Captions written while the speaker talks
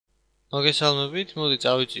მოგესალმებით, მოდი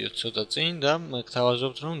წავიწიოთ ცოტა წინ და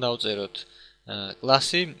გთავაზობთ რომ დავწეროთ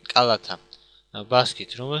კლასი კალათა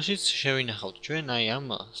ბასკით, რომელშიც შევინახავთ ჩვენ აი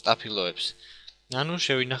ამ სტაფილოებს. ანუ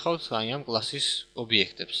შევინახავთ აი ამ კლასის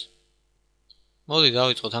ობიექტებს. მოდი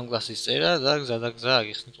დავიწყოთ ამ კლასის წერა და გზადაგზა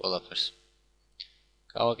აგიხსნით ყველაფერს.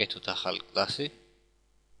 გავაკეთოთ ახალი კლასი.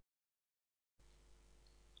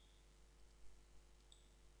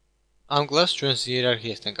 ამ კლასს ჩვენს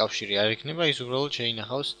იერარქიასთან კავშირი არ ექნება, ის უბრალოდ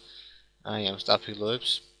შეინახავს აი ამ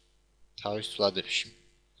სტაფილოებს თავის ცვლადებში.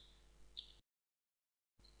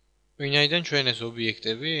 ვინაიდან ჩვენ ეს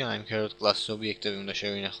ობიექტები, აი ამ ქეროთ კლასის ობიექტები უნდა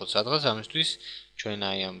შევინახოთ სადღაც, ამისთვის ჩვენ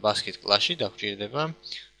აი ამ ბასკით კლასში დაგვჭირდება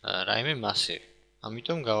რაიმე მასივი.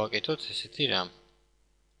 ამიტომ გავაკეთოთ ესეთი რამ.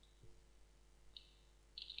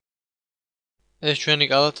 ეს ჩვენი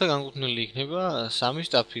კალათა განკუთვნილი იქნება სამი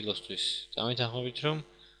სტაფილოსთვის. დამეთანხმებით რომ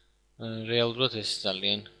რეალურად ეს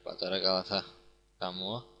ძალიან პატარა კალათა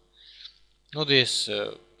გამოა. მოდი ეს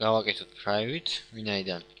გავაკეთოთ private,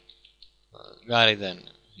 ვინაიდან გარედან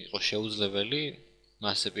იყოს შეუძლებელი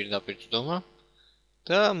მასზე პირდაპირ წვდომა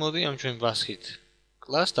და მოდი ამ ჩვენ ბასკით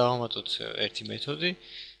კლასს დავამატოთ ერთი მეთოდი,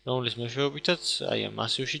 რომლის მეშვეობითაც აი ამ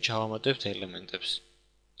მასივში ჩავამატებთ ელემენტებს.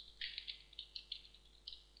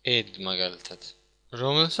 add მაგალითად,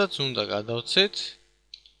 რომელსაც უნდა გადავცეთ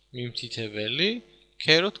მიმთითებელი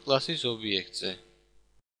ქეროთ კლასის ობიექტზე.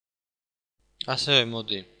 ასევე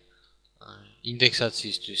მოდი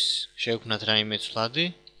ინდექსაციისთვის შევქმნათ რაიმე ცვლადი,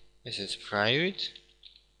 ესეც private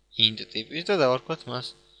int ტიპის და დავარქვათ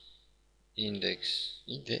მას index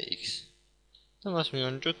და მას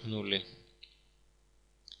მივანიჭოთ 0.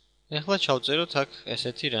 ეხლა ჩავწეროთ აქ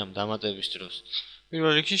ესეთი რამ დამატების დროს.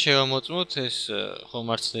 პირველ რიგში შევამოწმოთ ეს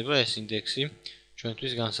ხომ არ ცდება ეს ინდექსი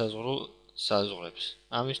ჩვენთვის განსაზღვრულ საზღვრებს.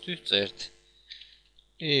 ამისთვის წერთ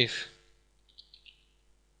if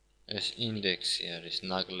ეს ინდექსი არის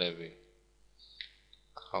ნაკლები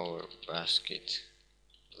our basket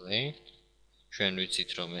length, ჩვენ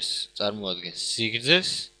ვიცით რომ ეს წარმოადგენს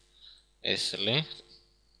სიგრძეს, ეს length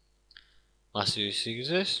მასივის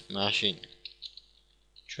სიგრძეს, მაშინ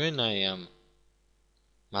ჩვენ აი ამ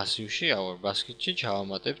მასივში our basket-ში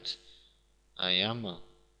ჩავამატებთ აი ამ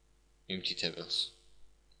მიმთითებელს.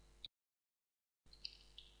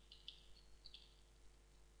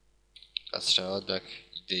 გასწრაფად აქ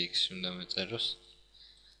idx უნდა მეწეროს.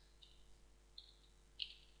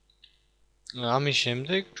 ამის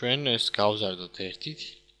შემდეგ ჩვენ ეს გავზარდოთ ერთით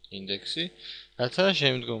ინდექსი, რათა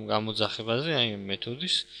შემდგომ გამოძახებაზე აი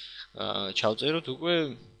მეთოდის ჩავწეროთ უკვე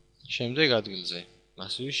შემდეგ ადგილზე,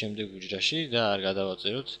 მასივის შემდეგ უჯრაში და არ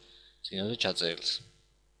გადავაწეროთ წინაზე ჩაწერილს.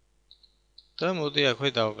 და მოდი აქვე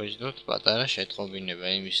დავაბეჭდოთ პატარა შეტყობინება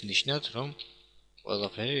იმის ნიშნად, რომ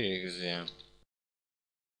ყველაფერი რიგზეა.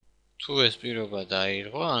 თუ ეს პირობა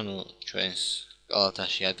დაირღვა, ანუ ჩვენს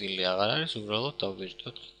კალათაში ადგილი აღარ არის, უბრალოდ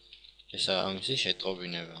დავაბეჭდოთ შესაბამისი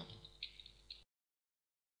შეტყობინება.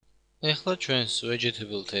 ეხლა ჩვენს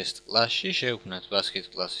vegetable test კლასში შევქმნათ basket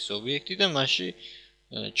კლასის ობიექტი და მასში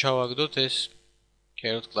ჩავაგდოთ ეს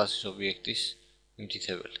carrot კლასის ობიექტის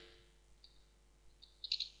მიმთითებელი.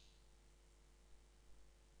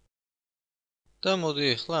 და მოდი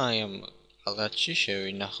ეხლა აი ამ კალათში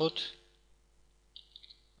შევინახოთ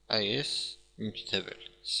აი ეს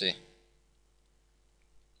მიმთითებელი c.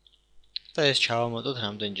 და ეს ჩავამატოთ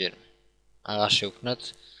რამდენჯერმე. აღარ შევქმნათ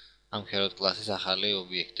ამ ქეროთ კლასის ახალი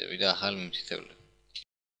ობიექტები და ახალი მიმთითებლები.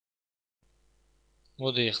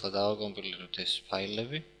 მოდი ეხლა დავაკომპილიროთ ეს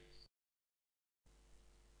ფაილები.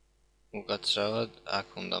 უკაცრავად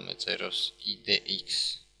აქ უნდა მეწეროს idx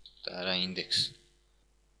და არა index.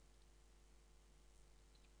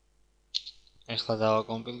 ეხლა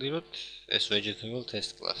დავაკომპილიროთ ეს vegetable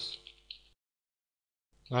test class.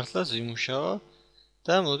 მართლაც იმუშავა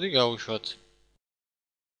და მოდი გავუშვათ.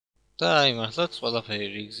 და აი მართლაც ყველაფერი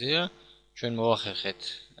რიგზეა, ჩვენ მოვახერხეთ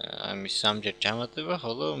ამის სამჯერ ჩამატება,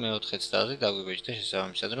 ხოლო მეოთხე ცდაზე დაგვიბეჭდა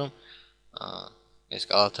შესაბამისად, რომ ეს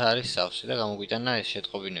კალათა არის სავსე და გამოგვიტანა ეს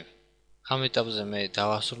შეტყობინები. ამ ეტაპზე მე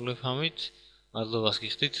დავასრულებ ამით, მადლობას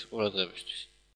გიხდით ყურადღებისთვის.